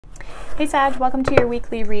Hey Sag, welcome to your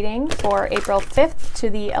weekly reading for April 5th to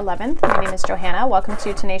the 11th. My name is Johanna. Welcome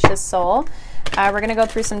to Tenacious Soul. We're going to go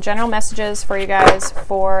through some general messages for you guys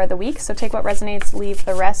for the week. So take what resonates, leave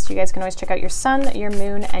the rest. You guys can always check out your sun, your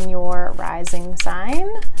moon, and your rising sign.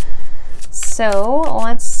 So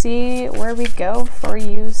let's see where we go for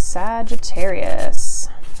you, Sagittarius.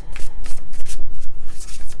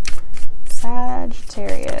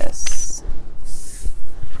 Sagittarius.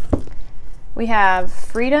 We have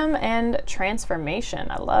freedom and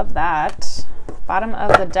transformation. I love that. Bottom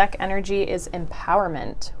of the deck energy is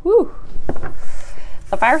empowerment. Woo!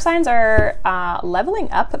 The fire signs are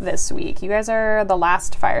leveling up this week. You guys are the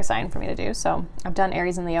last fire sign for me to do. So I've done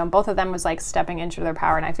Aries and Leo, and both of them was like stepping into their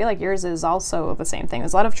power. And I feel like yours is also the same thing.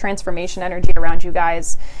 There's a lot of transformation energy around you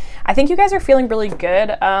guys. I think you guys are feeling really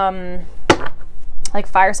good. Like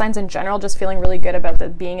fire signs in general, just feeling really good about the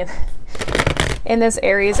being in this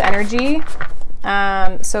Aries energy.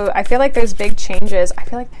 So I feel like there's big changes. I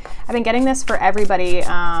feel like I've been getting this for everybody,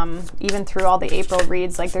 even through all the April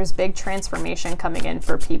reads. Like there's big transformation coming in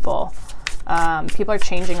for people. People are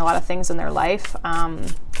changing a lot of things in their life.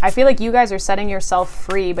 I feel like you guys are setting yourself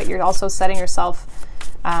free, but you're also setting yourself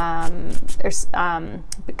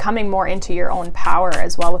becoming more into your own power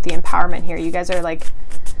as well with the empowerment here. You guys are like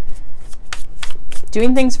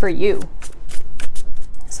doing things for you.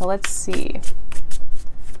 So let's see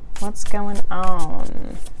what's going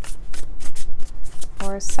on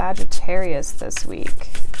for Sagittarius this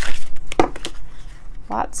week.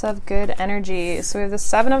 Lots of good energy. So we have the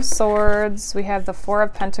Seven of Swords, we have the Four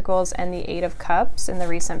of Pentacles, and the Eight of Cups in the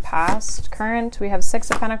recent past. Current, we have Six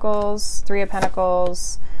of Pentacles, Three of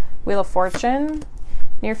Pentacles, Wheel of Fortune.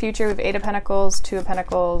 Near future, we have Eight of Pentacles, Two of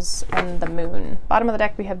Pentacles, and the Moon. Bottom of the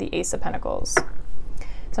deck, we have the Ace of Pentacles.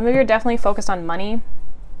 Some of you are definitely focused on money.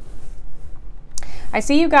 I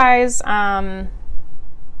see you guys, there's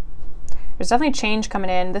definitely change coming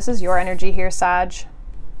in. This is your energy here, Sag.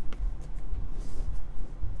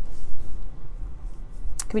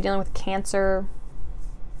 Could be dealing with Cancer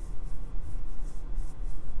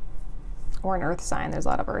or an earth sign. There's a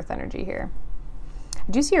lot of earth energy here.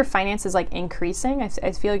 I do see your finances like increasing. I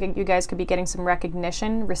feel like you guys could be getting some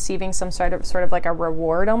recognition, receiving some sort of like a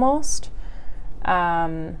reward almost.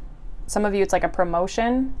 Some of you, it's like a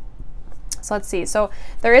promotion. So let's see. So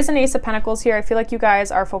there is an Ace of Pentacles here. I feel like you guys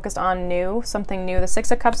are focused on something new. The Six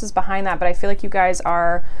of Cups is behind that, but I feel like you guys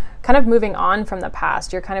are kind of moving on from the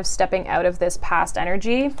past. You're kind of stepping out of this past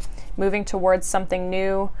energy, moving towards something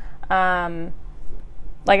new. Like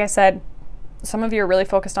I said, some of you are really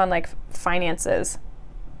focused on like finances.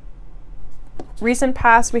 Recent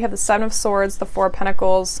past, we have the Seven of Swords, the Four of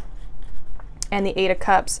Pentacles, and the Eight of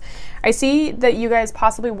Cups. I see that you guys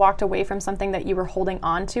possibly walked away from something that you were holding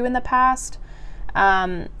on to in the past.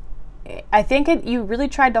 I think you really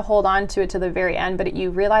tried to hold on to it to the very end, but you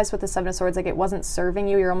realized with the Seven of Swords, like it wasn't serving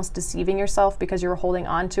you. You're almost deceiving yourself because you were holding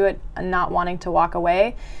on to it and not wanting to walk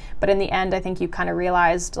away. But in the end, I think you kind of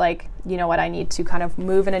realized like, you know what, I need to kind of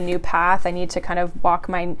move in a new path. I need to kind of walk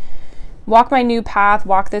my new path,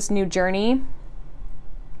 walk this new journey.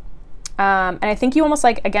 And I think you almost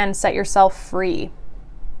like, again, set yourself free.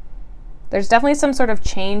 There's definitely some sort of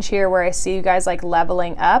change here where I see you guys like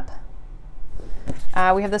leveling up.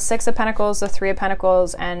 We have the Six of Pentacles, the Three of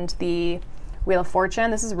Pentacles, and the Wheel of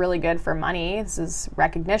Fortune. This is really good for money. This is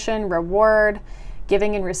recognition, reward,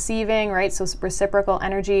 giving and receiving, right? So reciprocal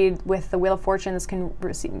energy with the Wheel of Fortune. This can,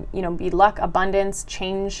 be luck, abundance,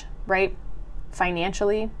 change, right?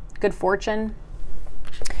 Financially, good fortune.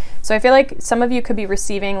 So I feel like some of you could be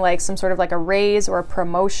receiving like some sort of like a raise or a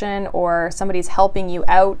promotion, or somebody's helping you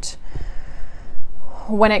out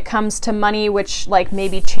when it comes to money, which like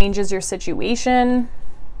maybe changes your situation.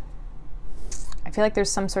 I feel like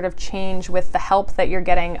there's some sort of change with the help that you're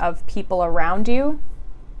getting of people around you.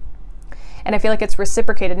 And I feel like it's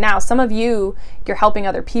reciprocated. Now, some of you, you're helping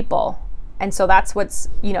other people. And so that's what's,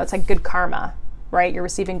 it's like good karma, right? You're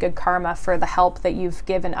receiving good karma for the help that you've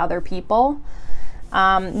given other people.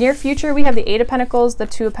 Near future, we have the Eight of Pentacles, the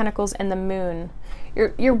Two of Pentacles, and the Moon.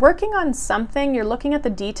 You're working on something. You're looking at the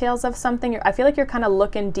details of something. I feel like you're kind of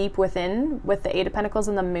looking deep within with the Eight of Pentacles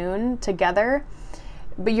and the Moon together.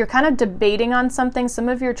 But you're kind of debating on something. Some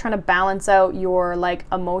of you are trying to balance out your like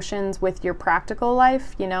emotions with your practical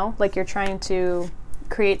life, like you're trying to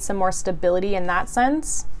create some more stability in that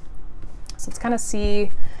sense. So let's kind of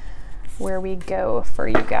see where we go for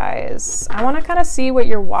you guys. I want to kind of see what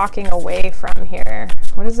you're walking away from here.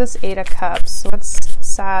 What is this Eight of Cups? What's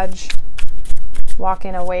Sag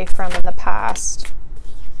walking away from in the past?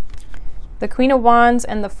 The Queen of Wands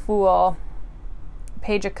and the Fool.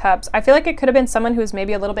 Page of Cups. I feel like it could have been someone who's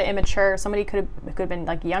maybe a little bit immature. Somebody could have been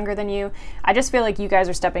like younger than you. I just feel like you guys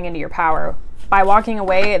are stepping into your power. By walking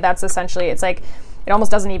away, that's essentially, it's like, it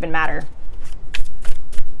almost doesn't even matter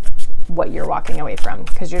what you're walking away from,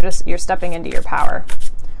 because you're stepping into your power.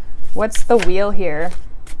 What's the wheel here?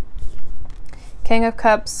 King of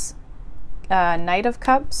Cups, Knight of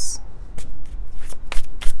Cups.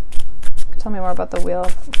 Tell me more about the wheel.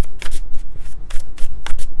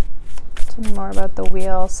 Tell me more about the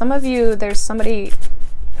wheel. Some of you, there's somebody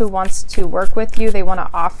who wants to work with you. They want to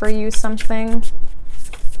offer you something.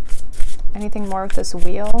 Anything more with this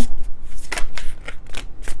wheel?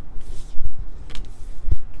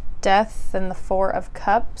 Death and the Four of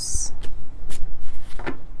Cups.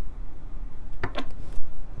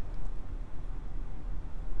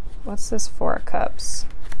 What's this Four of Cups?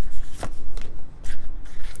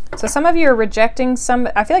 So some of you are rejecting some,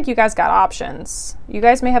 I feel like you guys got options. You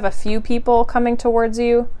guys may have a few people coming towards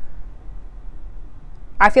you.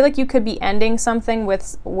 I feel like you could be ending something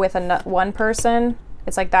with one person.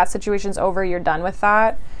 It's like that situation's over, you're done with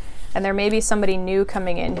that. And there may be somebody new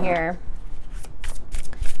coming in here.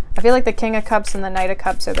 I feel like the King of Cups and the Knight of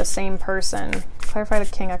Cups are the same person. Clarify the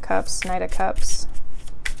King of Cups, Knight of Cups.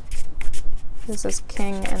 This is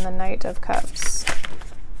King and the Knight of Cups.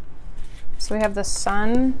 So we have the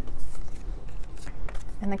Sun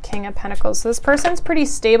and the King of Pentacles. So this person's pretty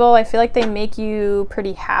stable. I feel like they make you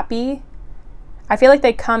pretty happy. I feel like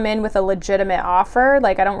they come in with a legitimate offer.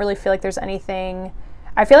 Like, I don't really feel like there's anything.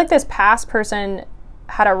 I feel like this past person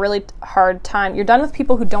had a really hard time. You're done with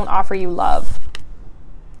people who don't offer you love.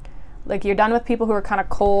 Like, you're done with people who are kind of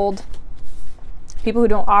cold, people who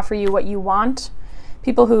don't offer you what you want,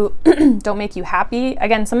 people who don't make you happy.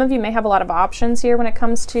 Again, some of you may have a lot of options here when it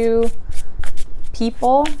comes to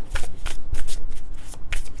people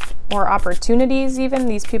or opportunities even.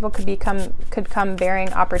 These people could come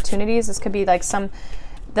bearing opportunities. This could be like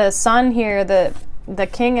the Sun here, the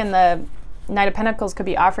King and the Knight of Pentacles could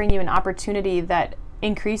be offering you an opportunity that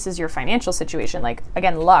increases your financial situation. Like,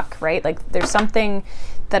 again, luck, right? Like, there's something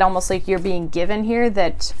that almost like you're being given here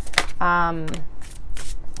that,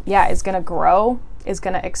 yeah, is going to grow, is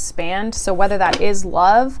going to expand. So whether that is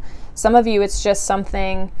love, some of you, it's just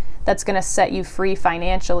something that's going to set you free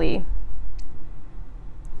financially.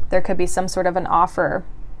 There could be some sort of an offer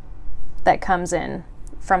that comes in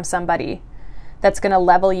from somebody that's going to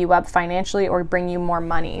level you up financially or bring you more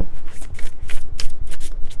money.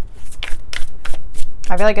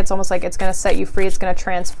 I feel like it's almost like it's going to set you free. It's going to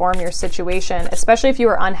transform your situation, especially if you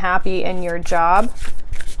are unhappy in your job.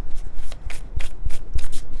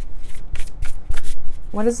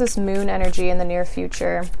 What is this Moon energy in the near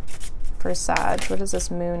future for Sag? What is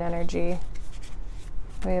this Moon energy?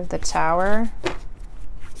 We have the Tower.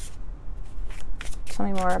 Tell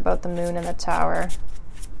me more about the Moon and the Tower.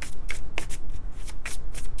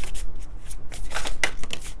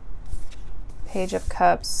 Page of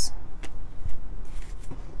Cups.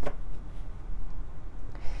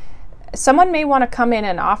 Someone may want to come in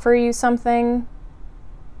and offer you something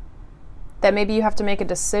that maybe you have to make a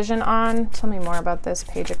decision on. Tell me more about this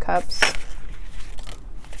Page of Cups.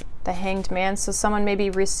 The Hanged Man. So someone maybe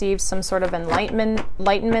receives some sort of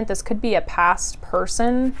enlightenment. This could be a past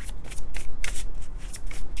person.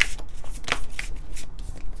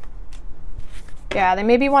 Yeah, they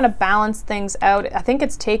maybe want to balance things out. I think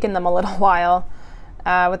it's taken them a little while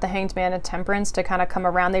with the Hanged Man and Temperance to kind of come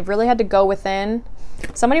around. They've really had to go within.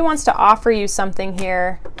 Somebody wants to offer you something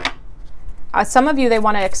here. Some of you, they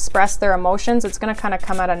want to express their emotions. It's going to kind of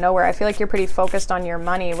come out of nowhere. I feel like you're pretty focused on your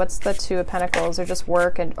money. What's the Two of Pentacles? Or just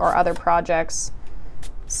work or other projects.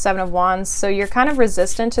 Seven of Wands. So you're kind of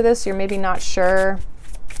resistant to this. You're maybe not sure.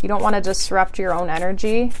 You don't want to disrupt your own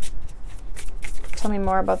energy. Tell me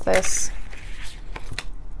more about this.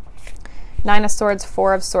 Nine of Swords,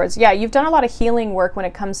 Four of Swords. Yeah, you've done a lot of healing work when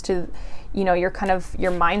it comes to, you know, your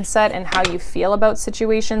mindset and how you feel about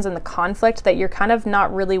situations and the conflict, that you're kind of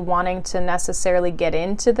not really wanting to necessarily get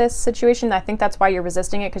into this situation. I think that's why you're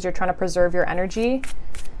resisting it, because you're trying to preserve your energy.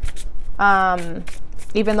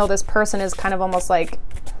 Even though this person is kind of almost like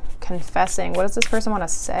confessing. What does this person want to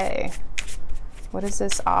say? What is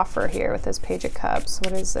this offer here with this Page of Cups?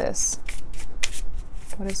 What is this?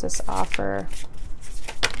 What is this offer?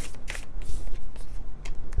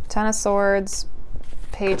 Ten of Swords,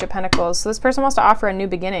 Page of Pentacles. So this person wants to offer a new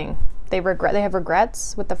beginning. They have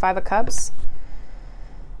regrets with the Five of Cups.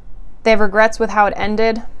 They have regrets with how it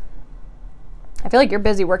ended. I feel like you're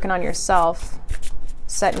busy working on yourself,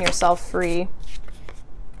 setting yourself free.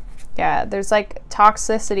 Yeah, there's like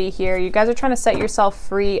toxicity here. You guys are trying to set yourself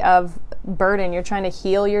free of burden. You're trying to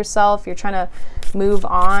heal yourself. You're trying to move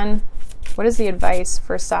on. What is the advice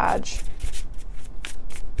for Sag?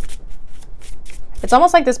 It's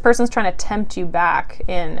almost like this person's trying to tempt you back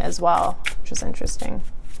in as well, which is interesting.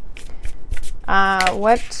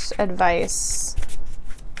 What advice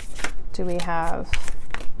do we have?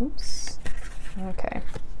 Oops. Okay.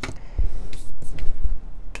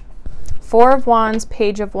 Four of Wands,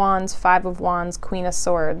 Page of Wands, Five of Wands, Queen of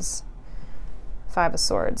Swords, Five of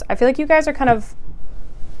Swords. I feel like you guys are kind of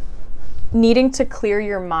needing to clear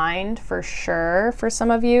your mind for sure for some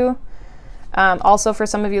of you. Also for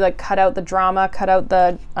some of you, like cut out the drama, cut out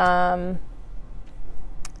the,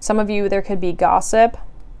 some of you, there could be gossip.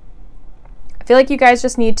 I feel like you guys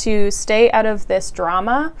just need to stay out of this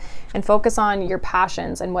drama and focus on your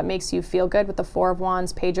passions and what makes you feel good with the Four of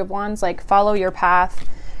Wands, Page of Wands. Like follow your path.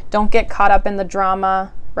 Don't get caught up in the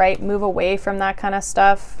drama, right? Move away from that kind of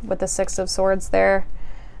stuff with the Six of Swords there.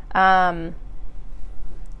 I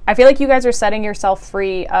feel like you guys are setting yourself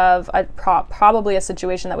free of probably a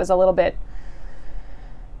situation that was a little bit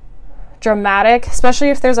dramatic, especially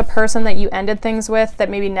if there's a person that you ended things with that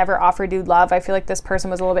maybe never offered you love. I feel like this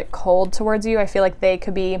person was a little bit cold towards you. I feel like they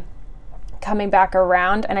could be coming back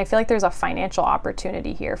around, and I feel like there's a financial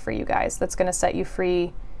opportunity here for you guys that's going to set you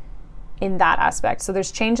free in that aspect. So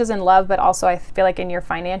there's changes in love, but also I feel like in your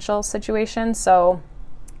financial situation. So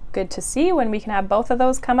good to see when we can have both of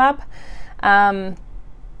those come up.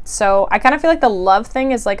 So I kind of feel like the love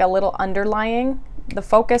thing is like a little underlying. The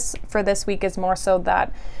focus for this week is more so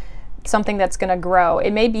that something that's going to grow.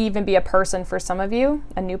 It may even be a person for some of you,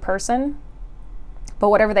 a new person, but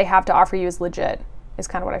whatever they have to offer you is legit, is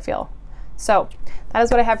kind of what I feel. So that is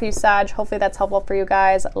what I have for you, Sag. Hopefully that's helpful for you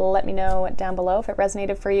guys. Let me know down below if it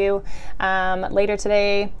resonated for you. Later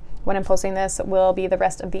today, when I'm posting this, will be the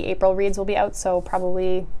rest of the April reads will be out. So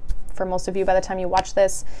probably for most of you, by the time you watch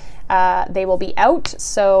this, they will be out.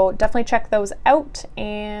 So definitely check those out.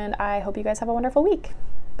 And I hope you guys have a wonderful week.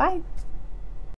 Bye.